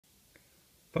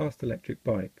Fast electric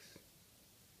bikes.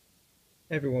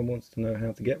 Everyone wants to know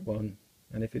how to get one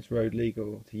and if it's road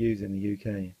legal to use in the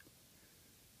UK.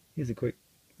 Here's a quick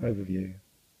overview.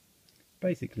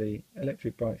 Basically,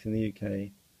 electric bikes in the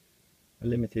UK are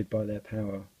limited by their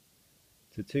power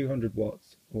to 200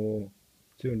 watts or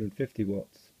 250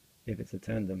 watts if it's a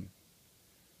tandem,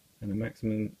 and a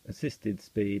maximum assisted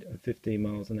speed of 15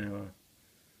 miles an hour,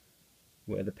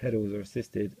 where the pedals are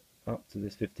assisted up to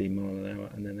this 15 miles an hour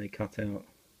and then they cut out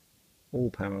all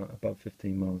power above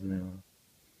 15 miles an hour.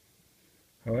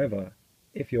 However,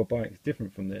 if your bike is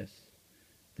different from this,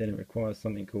 then it requires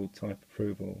something called type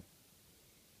approval.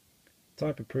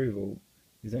 Type approval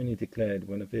is only declared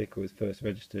when a vehicle is first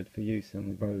registered for use on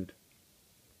the road.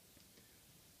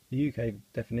 The UK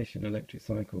definition electric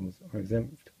cycles are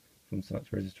exempt from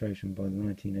such registration by the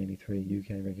 1983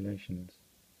 UK regulations.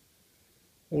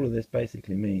 All of this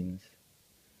basically means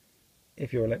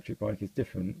if your electric bike is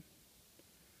different,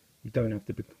 you don't have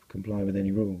to comply with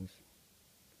any rules.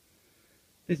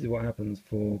 This is what happens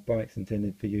for bikes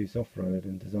intended for use off-road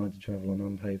and designed to travel on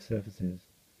unpaved surfaces.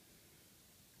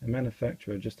 A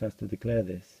manufacturer just has to declare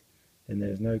this, then there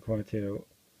is no criteria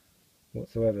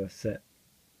whatsoever set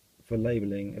for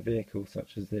labelling a vehicle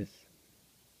such as this.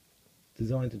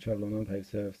 Designed to travel on unpaved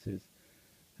surfaces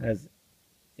has,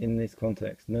 in this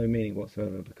context, no meaning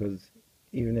whatsoever, because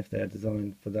even if they are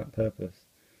designed for that purpose,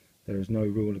 there is no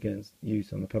rule against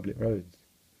use on the public roads.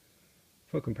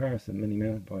 For comparison, many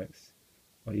mountain bikes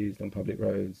are used on public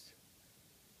roads,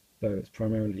 though it's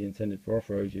primarily intended for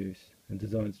off-road use and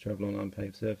designed to travel on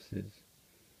unpaved surfaces.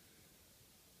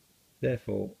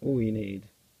 Therefore, all you need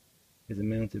is a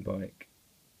mountain bike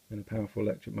and a powerful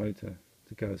electric motor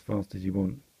to go as fast as you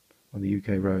want on the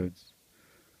UK roads,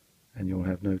 and you'll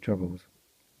have no troubles.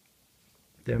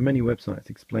 There are many websites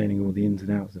explaining all the ins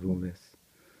and outs of all this,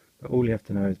 but all you have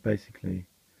to know is basically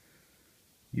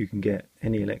you can get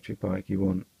any electric bike you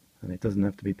want, and it doesn't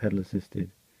have to be pedal assisted.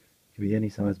 It can be any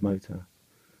size motor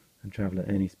and travel at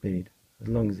any speed, as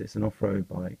long as it's an off-road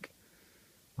bike,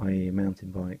 i.e. a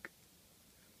mountain bike.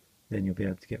 Then you'll be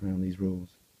able to get around these rules.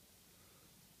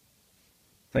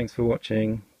 Thanks for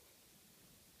watching.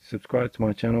 Subscribe to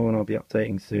my channel and I'll be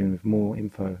updating soon with more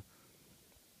info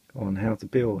on how to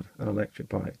build an electric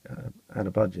bike at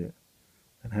a budget,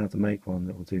 and how to make one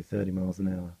that will do 30 miles an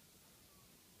hour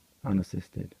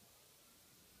unassisted.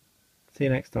 See you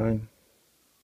next time.